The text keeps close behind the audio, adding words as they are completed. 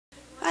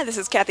Hi, this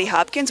is Kathy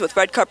Hopkins with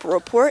Red Carpet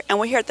Report, and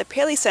we're here at the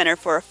Paley Center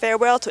for a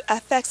farewell to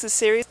FX's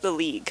series, The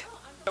League.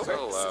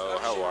 Hello,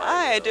 how are you?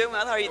 Hi, doing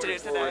well. How are you doing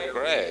today?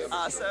 Great.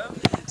 Awesome.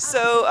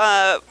 So,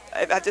 I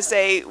have to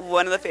say,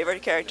 one of the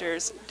favorite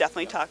characters,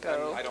 definitely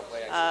Taco.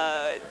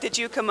 Did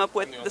you come up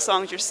with the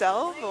songs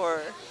yourself,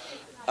 or...?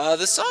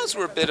 The songs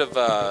were a bit of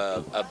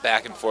a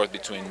back and forth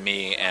between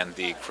me and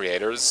the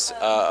creators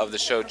of the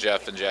show,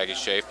 Jeff and Jackie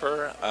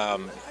Schaefer.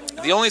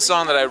 The only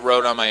song that I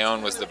wrote on my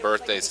own was the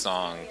birthday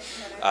song.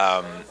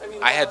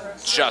 I had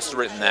just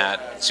written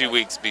that 2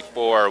 weeks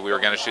before we were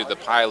going to shoot the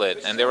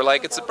pilot, and they were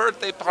like, it's a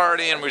birthday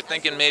party, and we're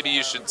thinking maybe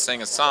you should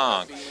sing a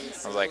song.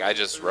 I was like, I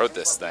just wrote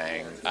this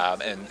thing,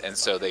 and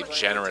so they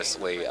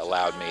generously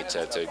allowed me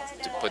to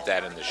put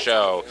that in the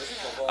show.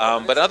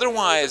 But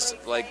otherwise,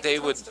 like, they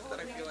would...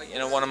 You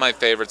know, one of my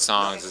favorite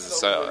songs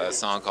is a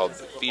song called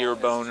Fear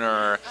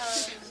Boner,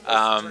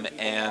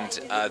 and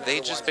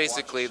they just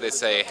basically, they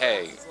say,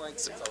 hey,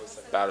 it's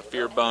about a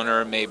fear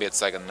boner, maybe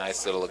it's like a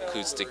nice little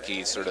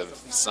acoustic-y sort of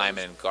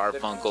Simon and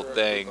Garfunkel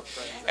thing,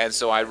 and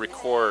so I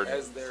record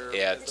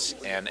it,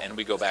 and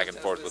we go back and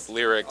forth with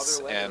lyrics,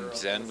 and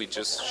then we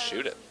just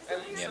shoot it.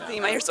 You know.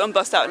 You might hear someone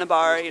bust out in a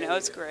bar, you know,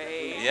 it's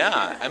great.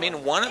 Yeah, I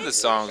mean, one of the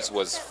songs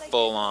was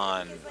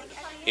full-on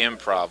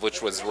improv,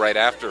 which was right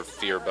after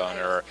Fear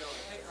Boner.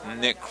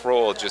 Nick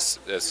Kroll just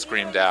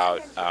screamed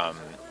out,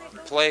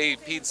 play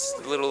Pete's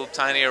Little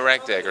Tiny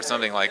Erect Egg or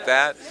something like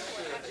that.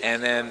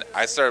 And then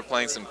I started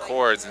playing some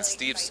chords and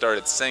Steve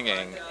started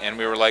singing and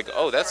we were like,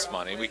 oh, that's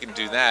funny, we can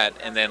do that.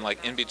 And then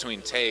like in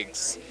between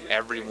takes,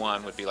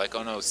 everyone would be like,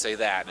 oh no, say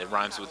that, and it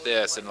rhymes with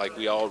this. And like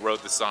we all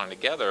wrote the song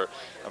together.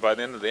 And by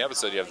the end of the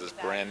episode, you have this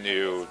brand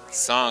new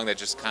song that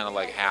just kind of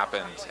like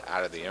happened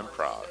out of the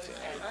improv. You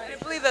know? I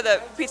believe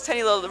that Pete's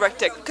Tiny Little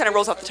Erect Egg kind of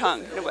rolls off the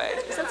tongue in a way.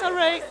 Does that sound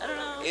right? I don't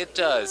know. It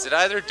does. It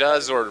either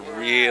does or it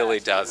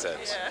really doesn't.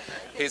 Yeah.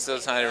 Pete's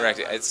Little Tiny Erect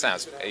Egg. It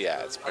sounds, yeah,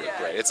 it's pretty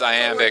great. It's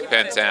iambic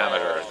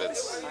pentameter.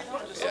 That's,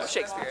 yeah.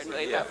 Shakespeare.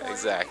 Really, yeah,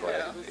 exactly.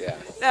 Yeah.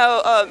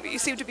 Now, you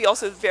seem to be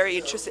also very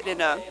interested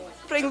in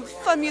putting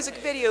fun music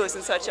videos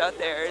and such out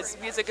there. Is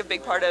music a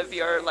big part of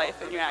your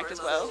life and your act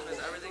as well?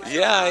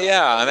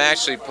 Yeah. I'm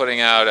actually putting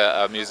out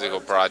a musical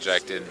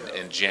project in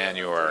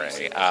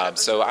January.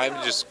 So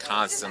I'm just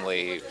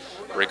constantly,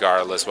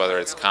 regardless whether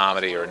it's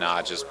comedy or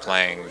not, just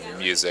playing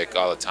music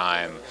all the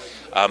time,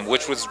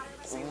 which was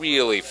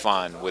really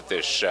fun with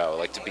this show.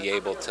 Like to be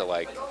able to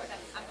like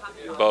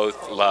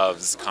both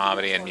loves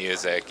comedy and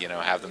music, you know,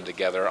 have them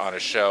together on a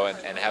show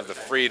and have the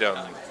freedom,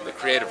 the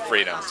creative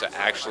freedom to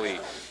actually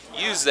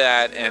use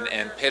that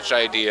and pitch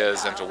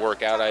ideas and to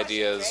work out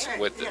ideas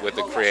with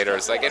the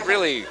creators. Like it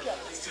really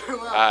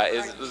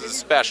was a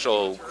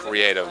special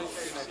creative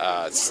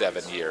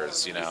 7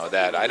 years, you know,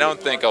 that I don't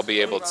think I'll be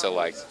able to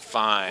like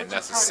find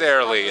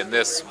necessarily in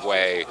this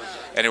way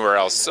anywhere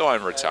else. So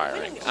I'm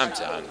retiring. I'm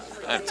done.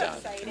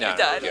 No,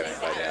 I'm kidding,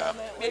 but yeah.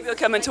 Maybe it'll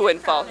come into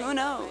Windfall. Who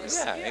knows?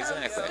 Yeah,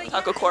 exactly.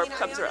 Taco Corp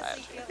comes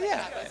around.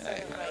 Yeah.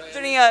 Is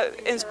there any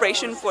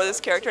inspiration for this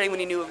character?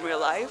 Anyone you knew in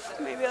real life?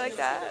 Maybe like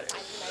that?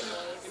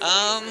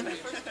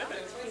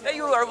 That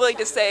you are willing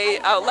to say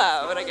out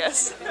loud, I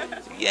guess.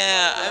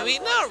 Yeah, I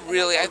mean, not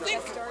really. I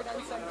think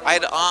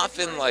I'd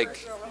often,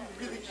 like,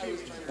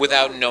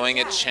 without knowing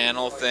it,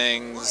 channel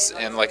things,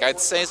 and, like, I'd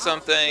say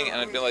something,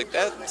 and I'd be like,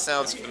 that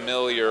sounds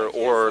familiar,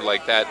 or,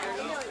 like, that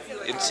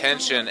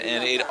intention,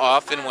 and it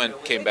often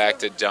came back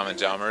to Dumb and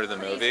Dumber, the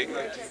movie.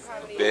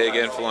 Big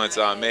influence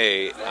on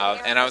me,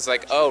 and I was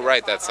like, oh,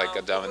 right, that's like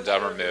a Dumb and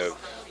Dumber move.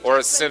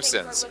 Or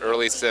Simpsons,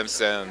 early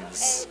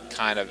Simpsons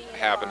kind of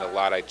happened a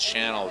lot. I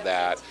channeled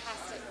that,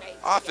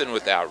 often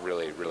without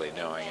really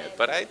knowing it.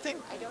 But I think,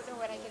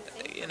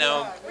 you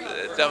know,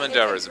 Dumb and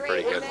Dumber is a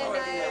pretty good one.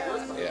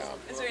 Yeah.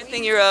 Is there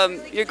anything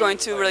you're going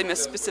to really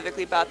miss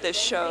specifically about this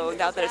show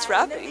now that it's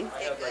wrapping?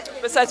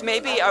 Besides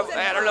maybe,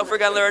 I don't know if we're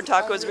going to learn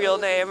Taco's real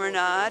name or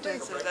not,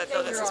 and so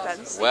that's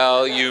suspense.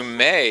 Well, you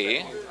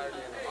may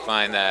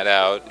find that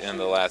out in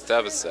the last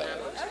episode.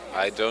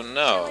 I don't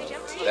know.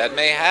 That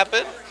may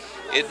happen.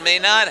 It may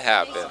not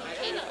happen.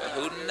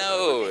 Who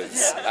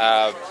knows?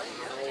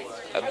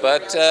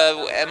 But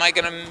am I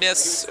going to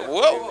miss...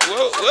 Whoa!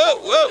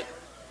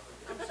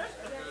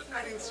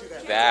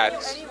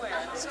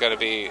 That's going to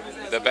be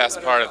the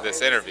best part of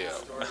this interview.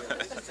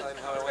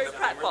 Very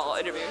pratfall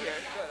interview here.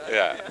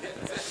 Yeah.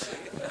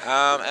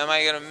 Am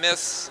I going to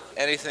miss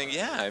anything?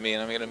 Yeah, I mean,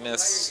 I'm going to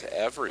miss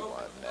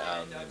everyone.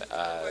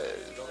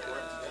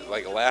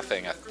 Like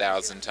laughing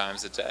 1,000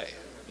 times a day.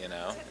 You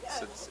know,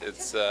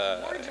 it's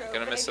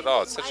gonna miss it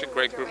all. It's such a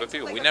great group of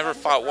people. We never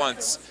fought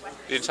once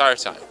the entire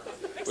time,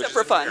 which is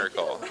for fun. A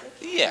miracle.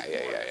 Yeah.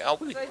 Oh,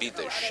 we beat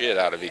the shit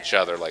out of each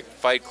other, like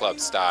Fight Club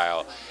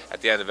style, at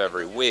the end of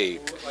every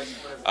week,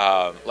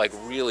 like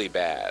really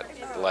bad,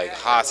 like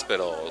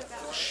hospital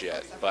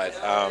shit. But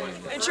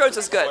Insurance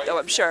was good, though,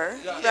 I'm sure,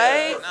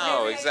 right?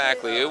 no,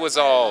 exactly. It was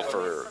all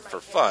for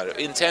fun,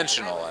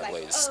 intentional at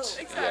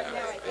least.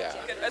 Yeah.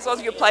 As long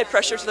as you apply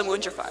pressure to the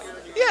wound, you're fine.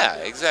 Yeah,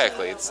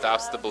 exactly. It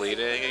stops the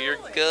bleeding. You're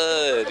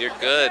good. You're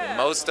good.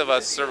 Most of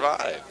us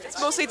survive. It's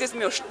mostly this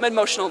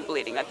emotional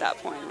bleeding at that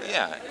point, really.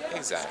 Yeah,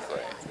 exactly.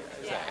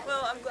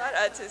 Well, I'm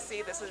glad to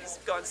see this is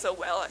going so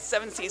well.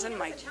 7th season,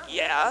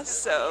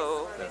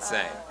 so...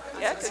 Insane.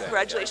 Yeah,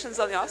 congratulations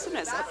on the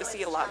awesomeness. I hope to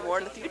see a lot more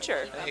in the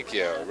future. Thank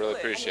you. I really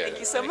appreciate it. Thank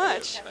you so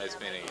much. Nice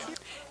meeting you.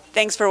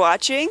 Thanks for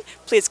watching.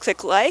 Please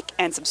click like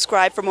and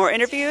subscribe for more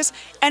interviews.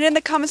 And in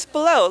the comments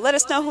below, let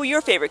us know who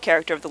your favorite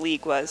character of the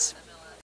league was.